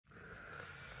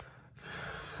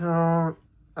So,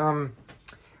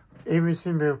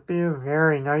 everything will be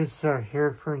very nice to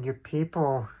hear from you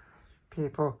people.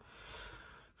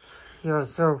 Yeah,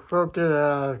 so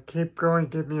we'll keep going,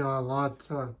 give me a lot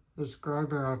of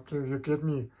subscriber after you give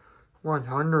me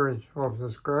 100 of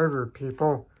subscriber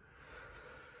people.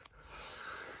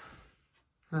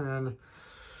 And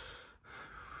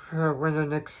when the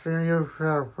next video,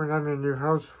 when I'm in your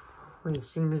house, when you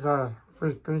see me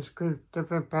with green screen,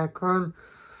 different background,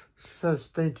 so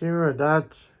stay tuned with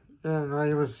that. And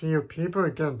I will see you people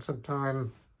again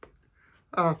sometime.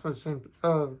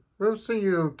 We'll see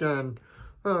you again.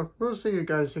 We'll see you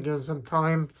guys again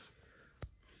sometimes.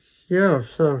 Yeah,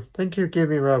 so thank you for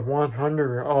giving me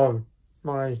 100 of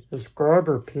my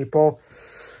subscriber people.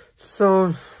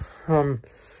 So,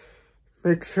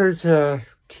 make sure to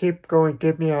keep going,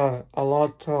 give me a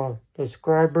lot of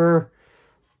subscriber,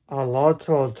 a lot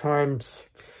of times.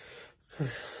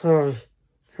 So,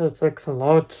 it takes a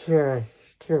lot to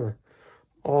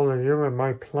all of you on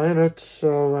my planet.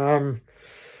 So,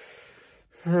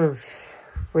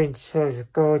 we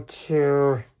should go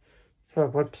to the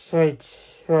website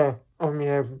on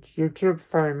your YouTube.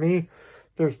 Find me.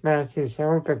 There's Matthew's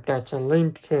Arabic. That's a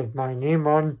link to my name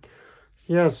on.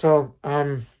 Yeah, so,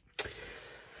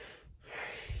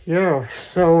 yeah,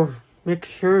 so make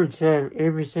sure that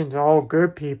everything's all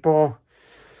good, people.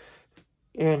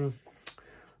 And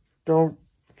don't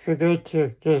forget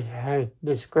to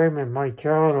subscribe to my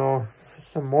channel for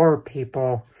some more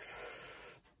people.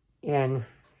 And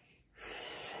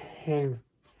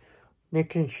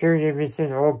making sure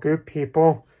everything's all good,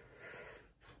 people.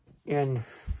 And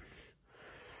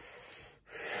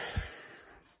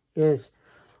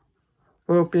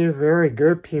will be very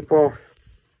good, people.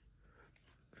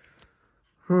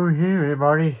 Oh, hey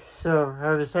everybody. So,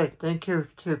 as I said, thank you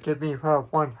to give me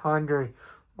 100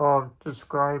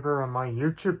 subscriber on my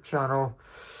YouTube channel.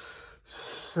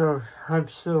 So, I'm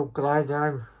so glad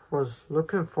I was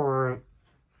looking for it.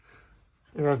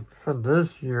 And for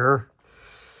this year.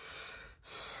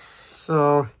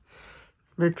 So,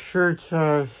 make sure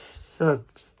to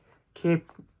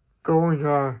keep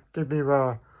going, give me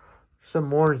some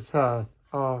more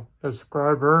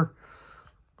subscriber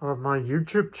of my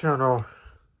YouTube channel.